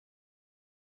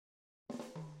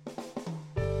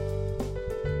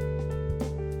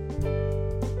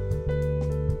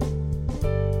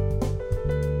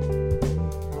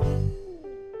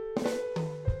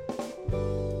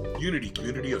Unity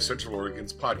Community of Central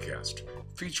Oregon's podcast,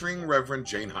 featuring Reverend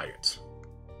Jane Hyatt.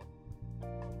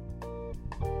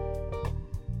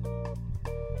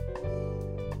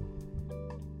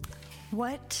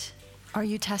 What are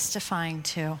you testifying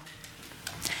to?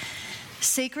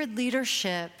 Sacred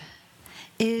leadership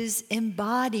is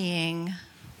embodying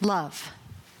love.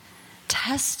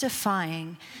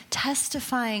 Testifying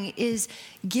is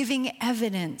giving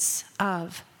evidence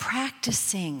of,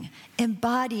 practicing,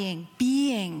 embodying,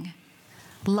 being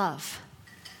love.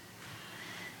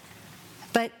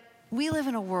 But we live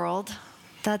in a world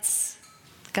that's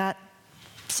got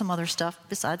some other stuff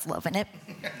besides love in it.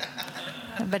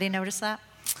 Everybody notice that?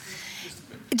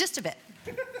 Just a bit.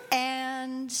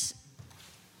 And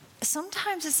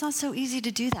sometimes it's not so easy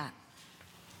to do that.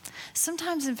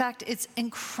 Sometimes, in fact, it's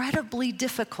incredibly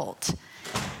difficult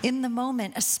in the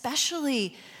moment,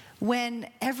 especially when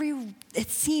it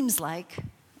seems like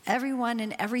everyone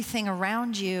and everything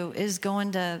around you is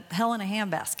going to hell in a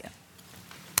handbasket,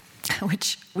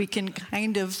 which we can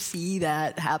kind of see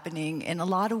that happening in a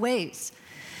lot of ways.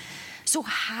 So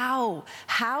how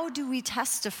do we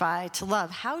testify to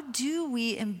love? How do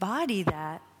we embody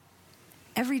that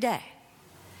every day?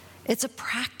 It's a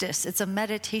practice, it's a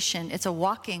meditation, it's a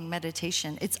walking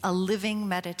meditation, it's a living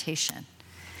meditation.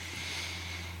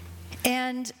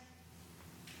 And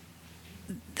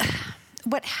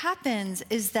what happens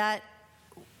is that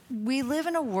we live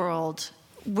in a world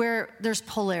where there's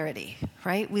polarity,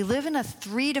 right? We live in a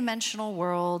three-dimensional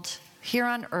world here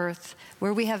on earth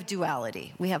where we have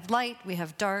duality. We have light, we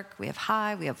have dark, we have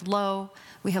high, we have low,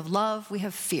 we have love, we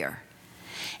have fear.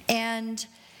 And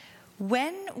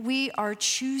when we are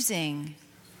choosing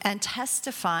and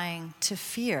testifying to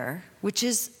fear, which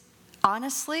is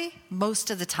honestly most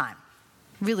of the time,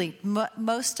 really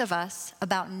most of us,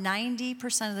 about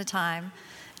 90% of the time,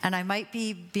 and I might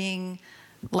be being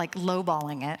like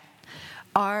lowballing it,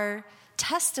 are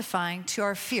testifying to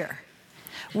our fear.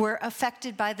 We're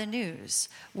affected by the news.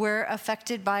 We're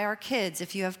affected by our kids.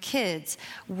 If you have kids,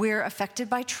 we're affected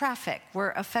by traffic.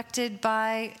 We're affected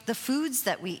by the foods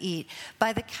that we eat,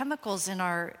 by the chemicals in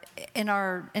our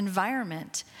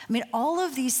environment. I mean, all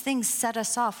of these things set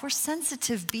us off. We're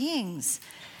sensitive beings.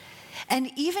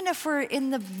 And even if we're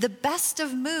in the best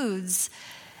of moods,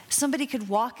 somebody could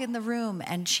walk in the room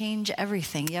and change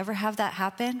everything. You ever have that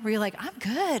happen? Where you're like, I'm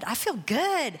good. I feel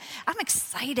good. I'm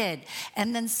excited.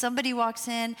 And then somebody walks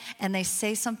in and they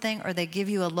say something or they give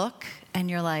you a look and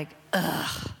you're like,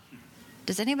 ugh.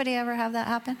 Does anybody ever have that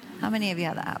happen? How many of you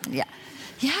have that happen? Yeah.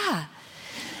 Yeah.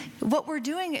 What we're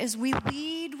doing is we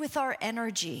lead with our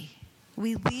energy.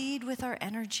 We lead with our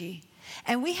energy.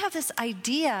 And we have this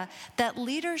idea that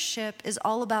leadership is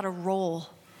all about a role.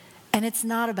 And it's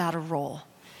not about a role.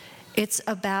 It's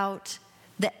about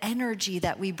the energy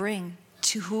that we bring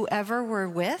to whoever we're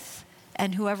with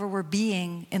and whoever we're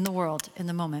being in the world in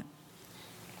the moment.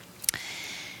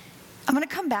 I'm going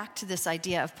to come back to this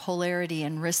idea of polarity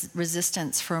and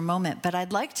resistance for a moment, but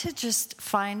I'd like to just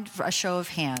find a show of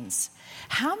hands.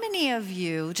 How many of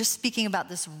you, just speaking about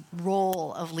this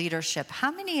role of leadership,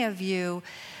 how many of you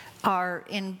are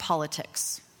in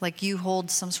politics? Like you hold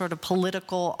some sort of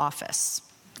political office?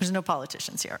 There's no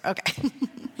politicians here. Okay.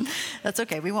 That's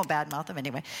okay. We won't badmouth them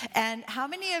anyway. And how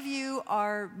many of you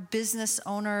are business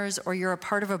owners or you're a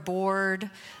part of a board?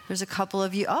 There's a couple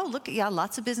of you. Oh, look, yeah,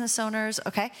 lots of business owners.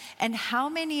 Okay. And how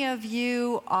many of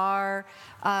you are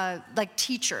like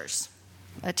teachers?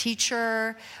 A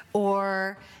teacher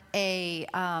or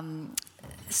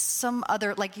some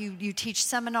other, like you teach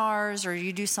seminars or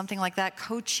you do something like that,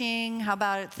 coaching. How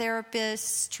about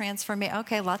therapists, transformation?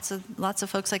 Okay, lots of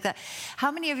folks like that. How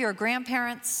many of you are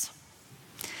grandparents?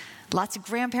 Lots of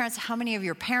grandparents. How many of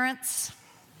your parents?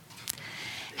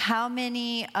 How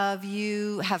many of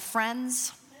you have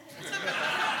friends?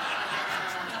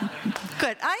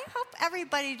 Good. I hope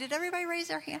did everybody raise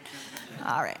their hand?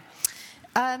 All right.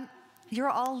 You're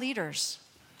all leaders.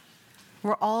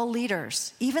 We're all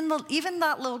leaders. Even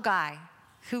that little guy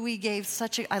who we gave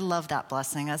I love that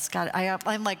blessing.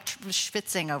 I'm like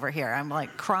schwitzing over here. I'm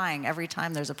like crying every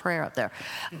time there's a prayer up there.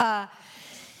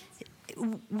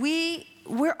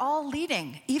 We're all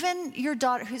leading. Even your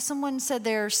daughter, who someone said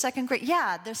their second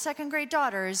grade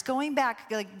daughter is going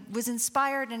back, like was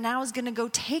inspired and now is going to go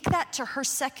take that to her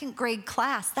second grade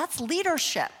class. That's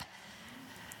leadership.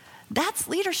 That's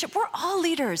leadership. We're all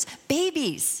leaders.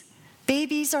 Babies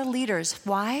are leaders.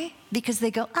 Why? Because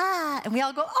they go, and we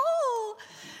all go, oh.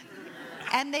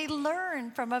 And they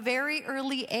learn from a very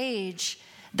early age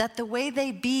that the way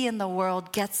they be in the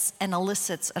world gets and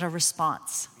elicits a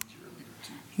response.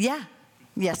 Yeah.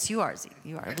 Yes, you are, Z.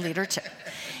 You are a leader too.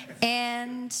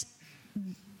 And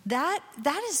that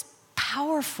is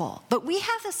powerful. But we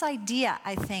have this idea,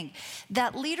 I think,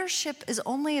 that leadership is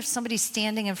only if somebody's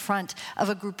standing in front of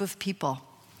a group of people.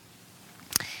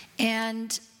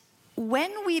 And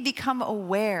when we become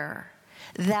aware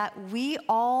that we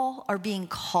all are being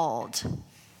called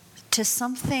to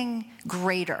something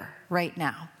greater right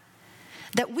now,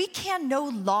 that we can no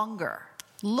longer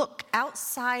look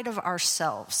outside of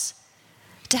ourselves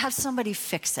to have somebody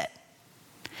fix it.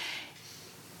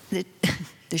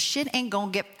 The shit ain't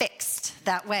gonna get fixed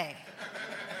that way.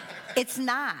 It's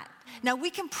not. Now we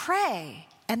can pray,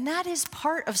 and that is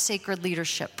part of sacred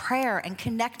leadership, prayer and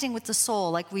connecting with the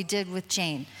soul like we did with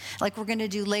Jane, like we're gonna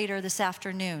do later this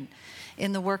afternoon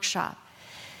in the workshop.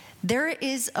 There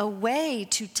is a way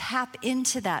to tap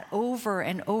into that over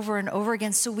and over and over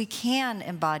again so we can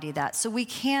embody that, so we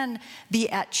can be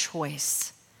at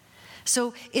choice.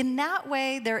 So in that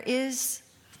way, there is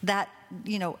that,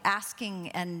 asking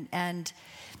and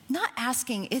not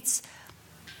asking, it's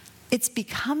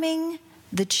becoming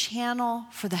the channel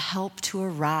for the help to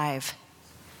arrive.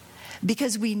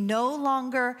 Because we no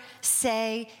longer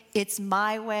say, it's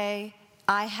my way,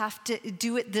 I have to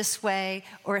do it this way,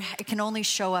 or it can only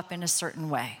show up in a certain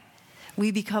way.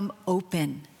 We become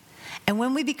open. And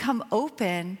when we become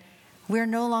open, we're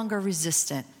no longer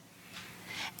resistant.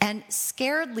 And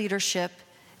scared leadership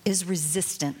is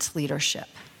resistant leadership.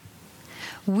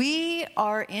 We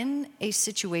are in a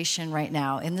situation right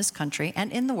now in this country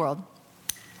and in the world.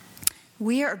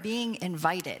 We are being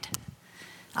invited,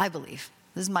 I believe.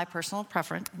 This is my personal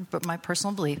preference, but my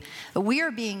personal belief. But we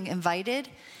are being invited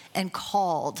and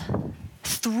called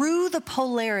through the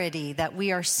polarity that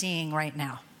we are seeing right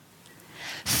now,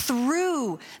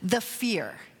 through the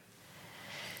fear,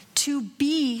 to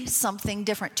be something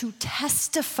different, to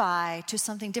testify to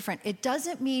something different. It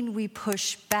doesn't mean we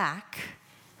push back.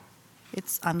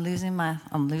 I'm losing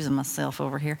myself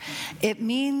over here. It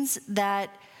means that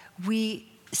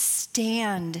we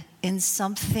stand in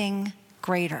something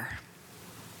greater.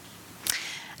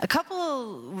 A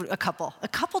couple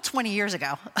 20 years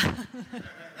ago,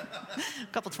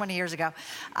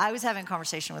 I was having a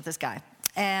conversation with this guy.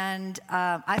 And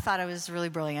I thought I was really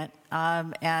brilliant.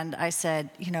 And I said,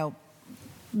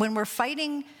 when we're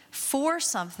fighting for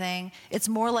something, it's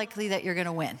more likely that you're going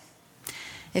to win.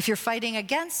 If you're fighting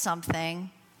against something,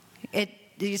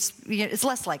 it's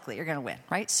less likely you're going to win,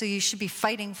 right? So you should be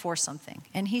fighting for something.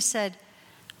 And he said,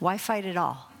 why fight at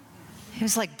all? He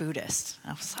was like Buddhist.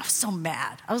 I was so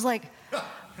mad. I was like,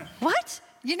 what?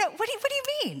 What do you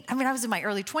mean? I mean, I was in my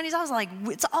early 20s. I was like,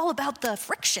 it's all about the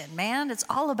friction, man. It's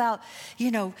all about,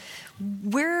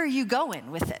 where are you going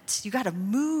with it? You got to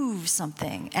move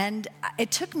something. And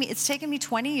it's taken me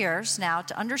 20 years now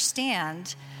to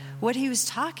understand what he was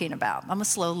talking about. I'm a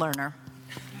slow learner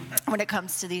when it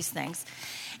comes to these things.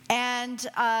 And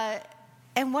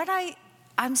what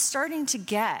I'm starting to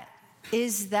get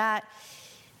is that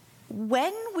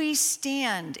when we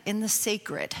stand in the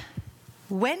sacred,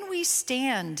 when we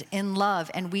stand in love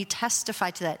and we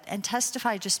testify to that, and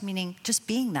testify just meaning just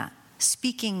being that,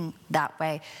 speaking that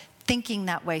way, thinking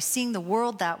that way, seeing the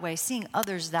world that way, seeing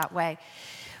others that way,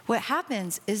 what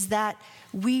happens is that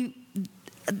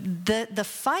the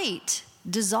fight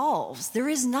dissolves. There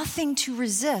is nothing to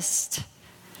resist.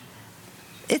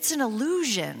 It's an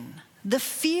illusion. The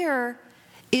fear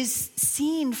is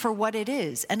seen for what it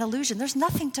is, an illusion. There's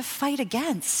nothing to fight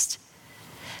against.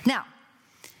 Now,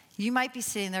 you might be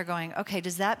sitting there going, okay,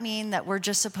 does that mean that we're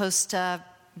just supposed to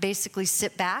basically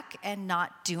sit back and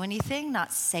not do anything,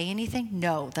 not say anything?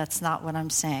 No, that's not what I'm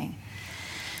saying.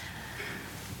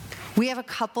 We have a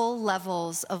couple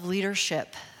levels of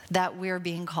leadership that we're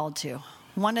being called to.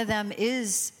 One of them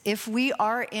is if we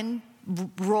are in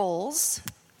roles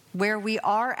where we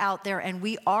are out there and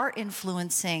we are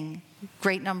influencing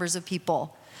great numbers of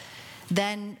people,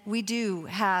 then we do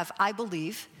have, I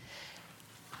believe,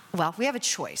 we have a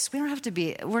choice.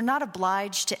 We're not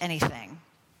obliged to anything.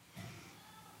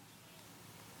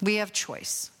 We have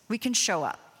choice. We can show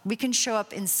up. We can show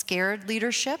up in scared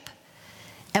leadership.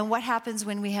 And what happens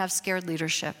when we have scared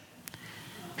leadership?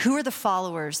 Who are the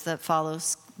followers that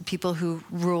follows people who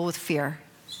rule with fear?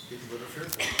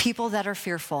 People that are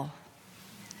fearful.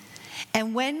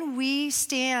 And when we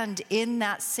stand in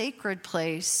that sacred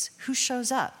place, who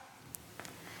shows up?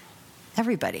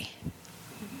 Everybody.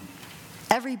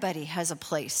 Everybody has a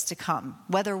place to come.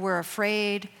 Whether we're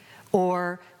afraid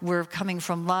or we're coming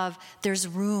from love, there's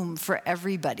room for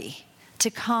everybody to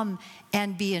come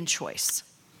and be in choice.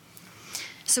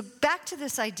 So back to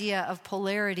this idea of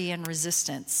polarity and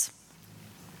resistance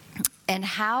and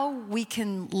how we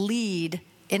can lead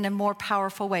in a more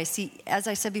powerful way. See, as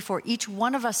I said before, each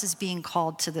one of us is being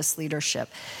called to this leadership.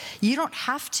 You don't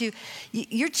have to,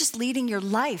 you're just leading your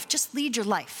life. Just lead your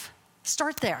life.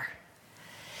 Start there.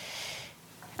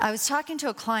 I was talking to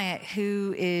a client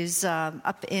who is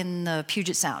up in the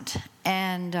Puget Sound,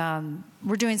 and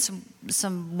we're doing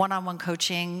some one-on-one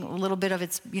coaching, a little bit of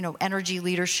its, energy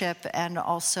leadership, and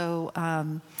also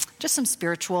just some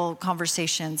spiritual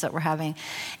conversations that we're having.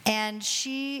 And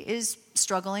she is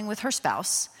struggling with her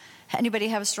spouse. Anybody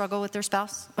have a struggle with their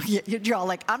spouse? You're all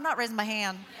like, I'm not raising my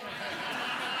hand.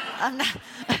 I'm not.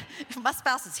 My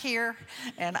spouse is here,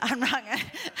 and I'm not going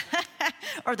to,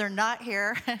 or they're not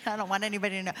here. I don't want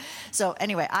anybody to know. So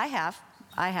anyway, I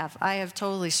have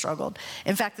totally struggled.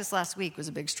 In fact, this last week was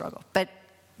a big struggle. But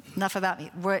enough about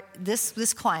me.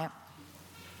 This client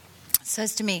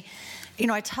says to me,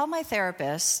 I tell my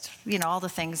therapist, all the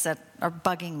things that are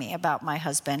bugging me about my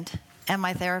husband, and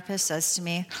my therapist says to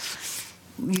me,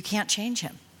 you can't change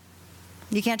him.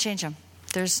 You can't change him.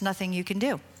 There's nothing you can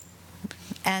do.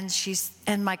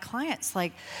 And my client's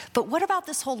like, but what about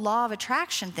this whole law of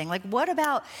attraction thing? Like, what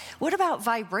about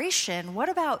vibration? What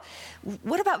about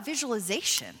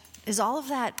visualization? Is all of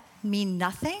that mean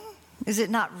nothing? Is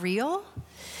it not real?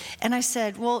 And I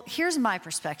said, well, here's my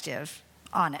perspective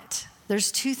on it.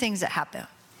 There's two things that happen.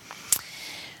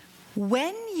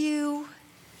 When you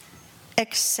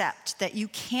accept that you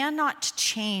cannot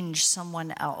change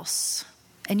someone else,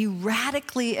 and you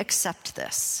radically accept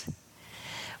this,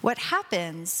 what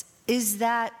happens is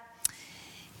that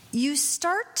you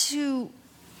start to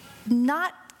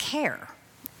not care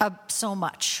so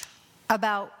much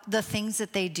about the things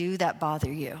that they do that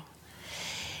bother you.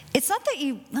 It's not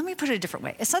that let me put it a different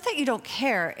way. It's not that you don't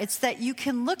care. It's that you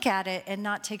can look at it and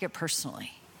not take it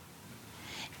personally.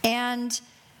 And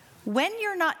when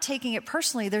you're not taking it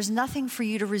personally, there's nothing for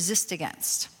you to resist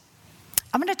against.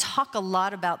 I'm going to talk a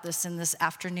lot about this in this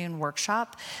afternoon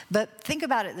workshop, but think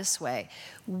about it this way.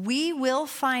 We will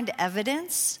find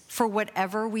evidence for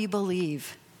whatever we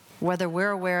believe, whether we're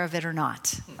aware of it or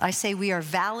not. I say we are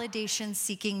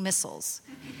validation-seeking missiles,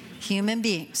 human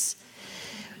beings.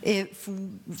 If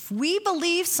we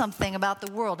believe something about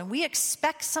the world and we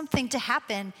expect something to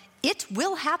happen, it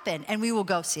will happen. And we will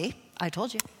go, see, I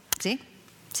told you. See,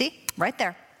 right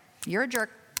there. You're a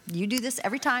jerk. You do this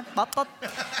every time,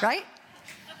 right?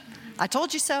 I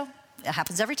told you so. It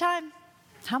happens every time.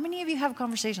 How many of you have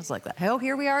conversations like that? Oh,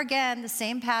 here we are again, the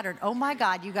same pattern. Oh my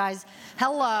God, you guys,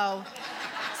 hello.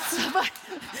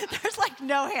 There's like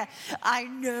no hand. I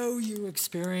know you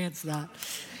experience that.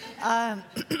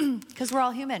 Because we're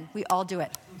all human. We all do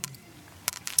it.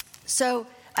 So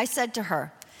I said to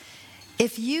her,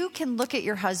 if you can look at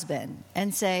your husband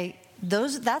and say,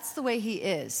 that's the way he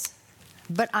is,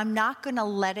 but I'm not going to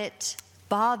let it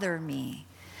bother me,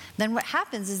 then what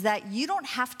happens is that you don't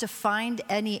have to find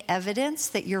any evidence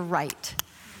that you're right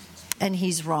and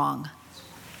he's wrong.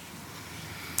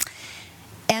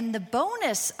 And the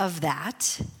bonus of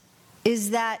that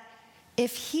is that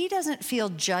if he doesn't feel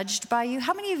judged by you,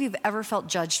 how many of you have ever felt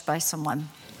judged by someone?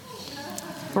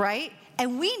 Right?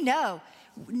 And we know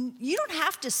you don't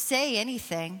have to say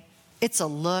anything. It's a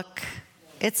look.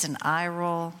 It's an eye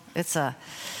roll. It's a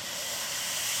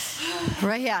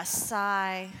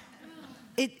sigh.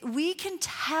 We can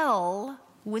tell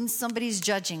when somebody's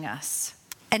judging us.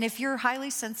 And if you're highly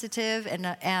sensitive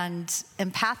and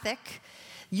empathic,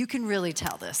 you can really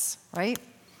tell this, right?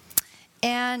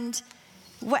 And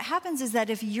what happens is that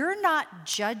if you're not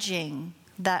judging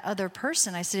that other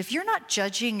person, I said, if you're not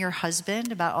judging your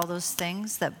husband about all those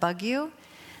things that bug you,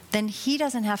 then he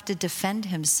doesn't have to defend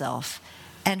himself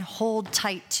and hold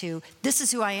tight to, this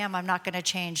is who I am, I'm not going to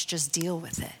change, just deal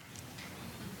with it.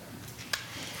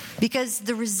 Because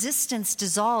the resistance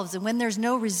dissolves, and when there's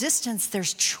no resistance,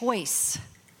 there's choice.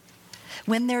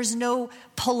 When there's no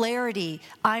polarity,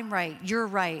 I'm right, you're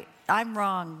right, I'm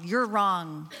wrong, you're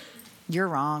wrong,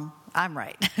 I'm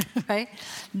right, right?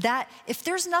 That, if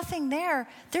there's nothing there,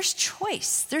 there's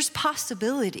choice, there's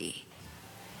possibility.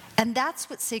 And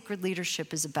that's what sacred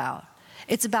leadership is about.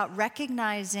 It's about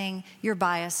recognizing your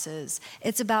biases.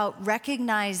 It's about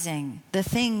recognizing the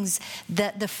things,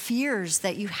 the fears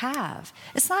that you have.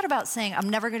 It's not about saying, I'm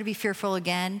never going to be fearful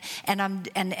again, and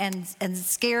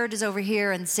scared is over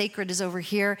here, and sacred is over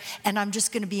here, and I'm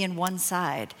just going to be in one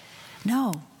side.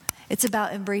 No, it's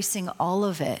about embracing all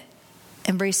of it,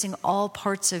 embracing all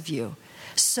parts of you,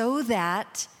 so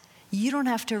that you don't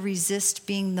have to resist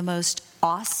being the most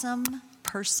awesome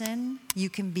person you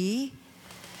can be.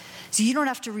 So you don't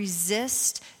have to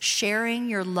resist sharing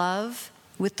your love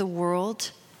with the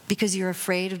world because you're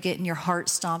afraid of getting your heart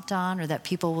stomped on or that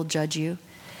people will judge you.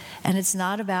 And it's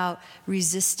not about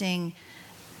resisting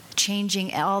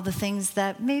changing all the things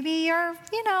that maybe are,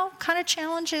 kind of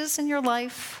challenges in your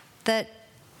life that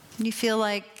you feel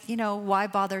like, why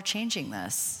bother changing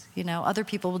this? Other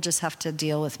people will just have to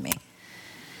deal with me.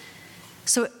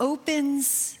 So it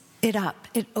opens it up.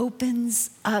 It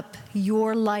opens up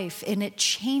your life, and it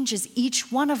changes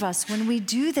each one of us. When we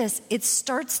do this, it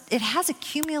has a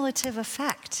cumulative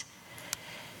effect.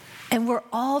 And we're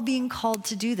all being called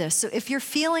to do this. So if you're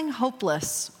feeling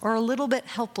hopeless or a little bit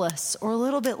helpless or a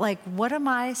little bit like, what am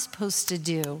I supposed to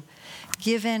do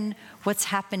given what's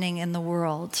happening in the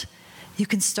world? You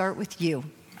can start with you.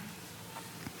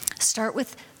 Start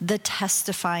with the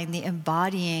testifying, the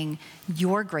embodying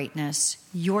your greatness,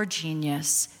 your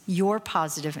genius, your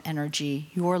positive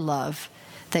energy, your love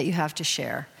that you have to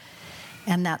share.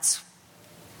 And that's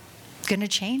going to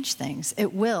change things.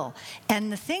 It will.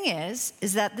 And the thing is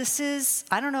that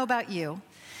I don't know about you,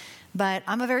 but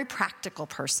I'm a very practical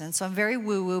person. So I'm very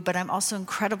woo-woo, but I'm also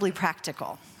incredibly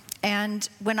practical. And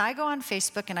when I go on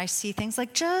Facebook and I see things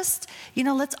like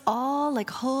let's all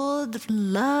hold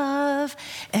love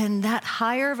and that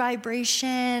higher vibration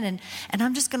and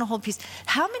I'm just going to hold peace.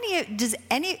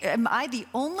 Am I the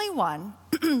only one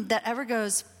that ever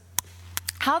goes,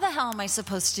 how the hell am I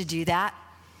supposed to do that?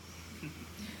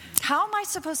 How am I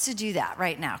supposed to do that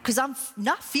right now? Because I'm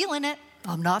not feeling it.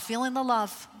 I'm not feeling the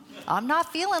love. I'm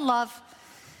not feeling love.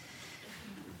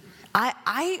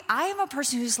 I am a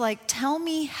person who's like, tell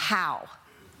me how.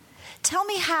 Tell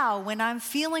me how, when I'm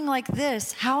feeling like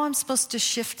this, how I'm supposed to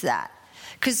shift that.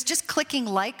 Because just clicking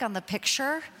like on the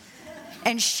picture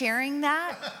and sharing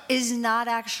that is not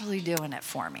actually doing it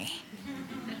for me.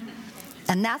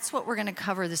 And that's what we're going to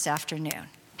cover this afternoon.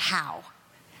 How?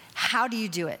 How do you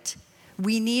do it?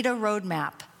 We need a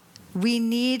roadmap. We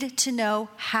need to know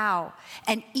how.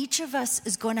 And each of us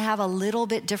is going to have a little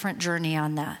bit different journey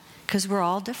on that because we're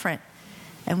all different.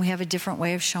 And we have a different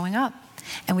way of showing up.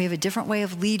 And we have a different way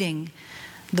of leading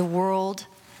the world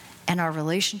and our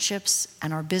relationships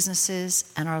and our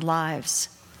businesses and our lives.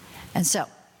 And so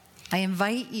I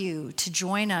invite you to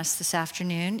join us this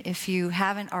afternoon if you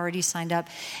haven't already signed up.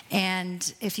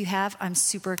 And if you have, I'm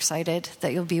super excited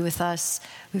that you'll be with us.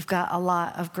 We've got a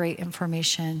lot of great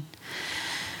information.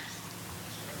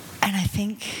 And I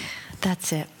think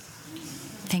that's it.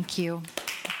 Thank you.